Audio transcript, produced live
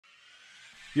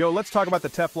Yo, let's talk about the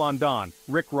Teflon Don,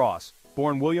 Rick Ross,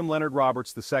 born William Leonard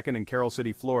Roberts II in Carroll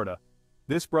City, Florida.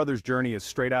 This brother's journey is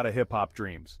straight out of hip-hop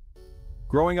dreams.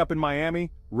 Growing up in Miami,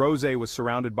 Rose was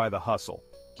surrounded by the hustle,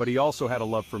 but he also had a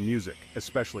love for music,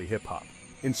 especially hip-hop.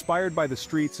 Inspired by the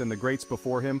streets and the greats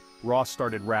before him, Ross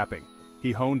started rapping.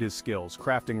 He honed his skills,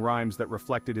 crafting rhymes that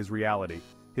reflected his reality.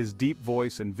 His deep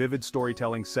voice and vivid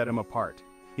storytelling set him apart.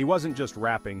 He wasn't just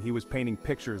rapping, he was painting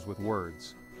pictures with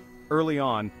words. Early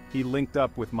on, he linked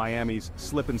up with Miami's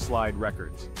Slip and Slide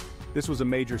Records. This was a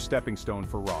major stepping stone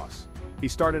for Ross. He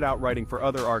started out writing for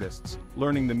other artists,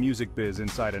 learning the music biz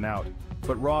inside and out.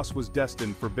 But Ross was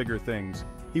destined for bigger things.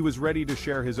 He was ready to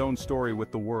share his own story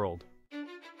with the world.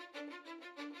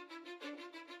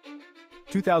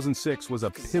 2006 was a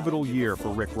pivotal year for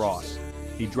Rick Ross.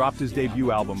 He dropped his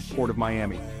debut album, Port of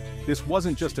Miami. This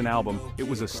wasn't just an album, it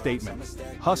was a statement.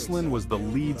 Hustlin' was the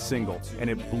lead single, and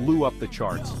it blew up the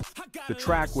charts. The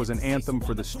track was an anthem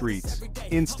for the streets,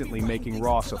 instantly making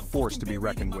Ross a force to be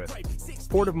reckoned with.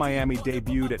 Port of Miami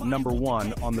debuted at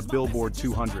 #1 on the Billboard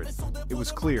 200. It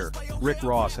was clear, Rick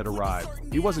Ross had arrived.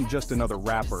 He wasn't just another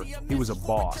rapper, he was a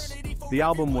boss. The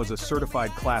album was a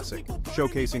certified classic,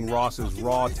 showcasing Ross's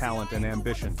raw talent and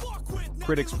ambition.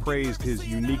 Critics praised his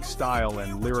unique style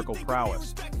and lyrical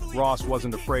prowess. Ross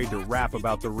wasn't afraid to rap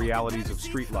about the realities of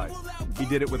street life. He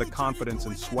did it with a confidence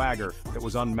and swagger that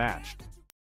was unmatched.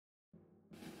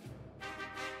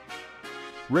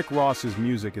 Rick Ross's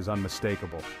music is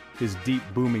unmistakable. His deep,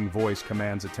 booming voice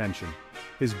commands attention.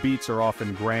 His beats are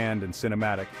often grand and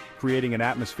cinematic, creating an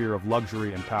atmosphere of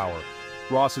luxury and power.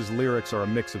 Ross's lyrics are a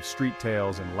mix of street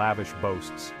tales and lavish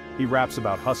boasts. He raps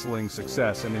about hustling,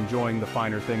 success, and enjoying the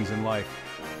finer things in life.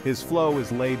 His flow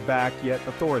is laid back yet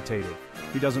authoritative.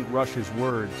 He doesn't rush his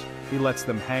words, he lets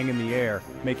them hang in the air,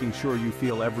 making sure you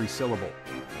feel every syllable.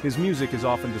 His music is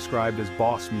often described as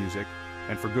boss music,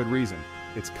 and for good reason.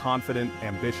 It's confident,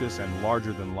 ambitious, and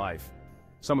larger than life.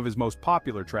 Some of his most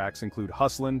popular tracks include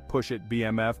Hustlin', Push It,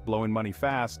 BMF, Blowin' Money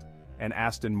Fast, and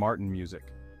Aston Martin music.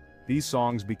 These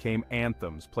songs became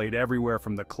anthems, played everywhere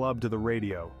from the club to the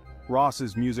radio.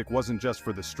 Ross's music wasn't just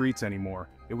for the streets anymore,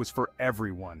 it was for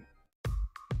everyone.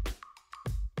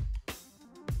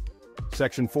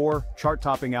 Section 4,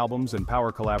 Chart-Topping Albums and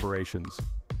Power Collaborations.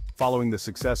 Following the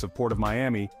success of Port of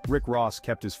Miami, Rick Ross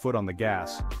kept his foot on the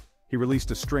gas. He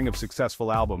released a string of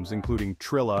successful albums including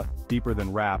Trilla, Deeper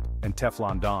Than Rap, and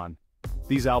Teflon Don.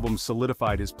 These albums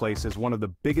solidified his place as one of the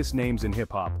biggest names in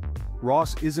hip-hop.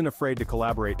 Ross isn't afraid to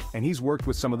collaborate, and he's worked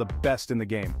with some of the best in the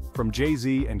game. From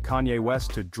Jay-Z and Kanye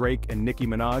West to Drake and Nicki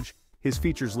Minaj, his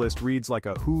features list reads like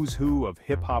a who's who of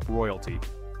hip-hop royalty.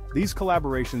 These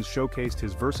collaborations showcased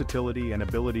his versatility and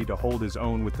ability to hold his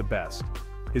own with the best.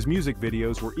 His music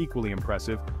videos were equally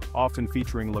impressive, often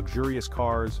featuring luxurious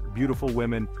cars, beautiful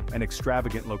women, and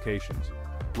extravagant locations.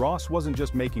 Ross wasn't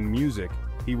just making music,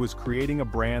 he was creating a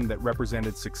brand that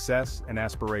represented success and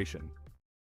aspiration.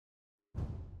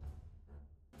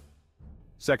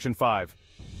 Section 5.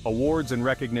 Awards and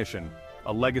Recognition,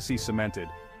 a legacy cemented.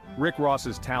 Rick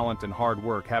Ross's talent and hard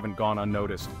work haven't gone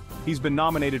unnoticed. He's been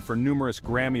nominated for numerous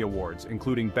Grammy Awards,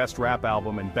 including Best Rap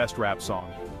Album and Best Rap Song.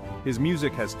 His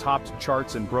music has topped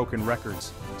charts and broken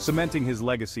records, cementing his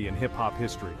legacy in hip-hop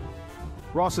history.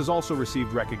 Ross has also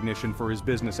received recognition for his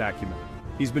business acumen.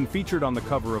 He's been featured on the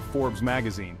cover of Forbes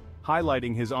magazine,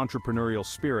 highlighting his entrepreneurial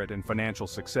spirit and financial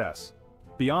success.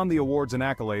 Beyond the awards and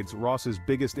accolades, Ross's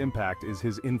biggest impact is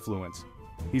his influence.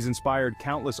 He's inspired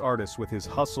countless artists with his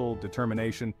hustle,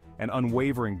 determination, and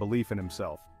unwavering belief in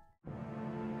himself.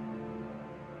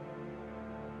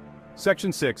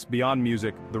 Section 6, Beyond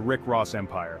Music, the Rick Ross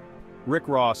Empire. Rick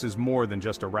Ross is more than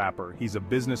just a rapper, he's a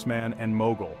businessman and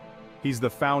mogul. He's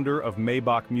the founder of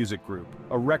Maybach Music Group,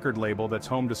 a record label that's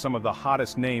home to some of the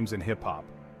hottest names in hip-hop.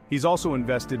 He's also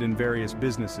invested in various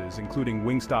businesses, including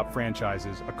Wingstop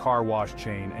franchises, a car wash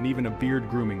chain, and even a beard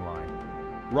grooming line.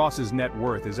 Ross's net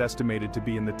worth is estimated to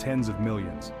be in the tens of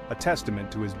millions, a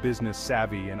testament to his business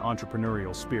savvy and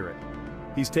entrepreneurial spirit.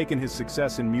 He's taken his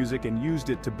success in music and used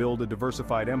it to build a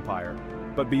diversified empire.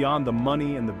 But beyond the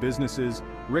money and the businesses,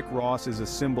 Rick Ross is a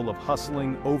symbol of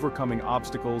hustling, overcoming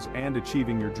obstacles, and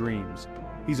achieving your dreams.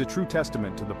 He's a true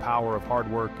testament to the power of hard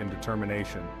work and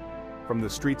determination. From the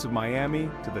streets of Miami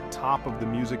to the top of the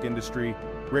music industry,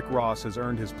 Rick Ross has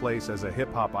earned his place as a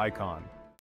hip-hop icon.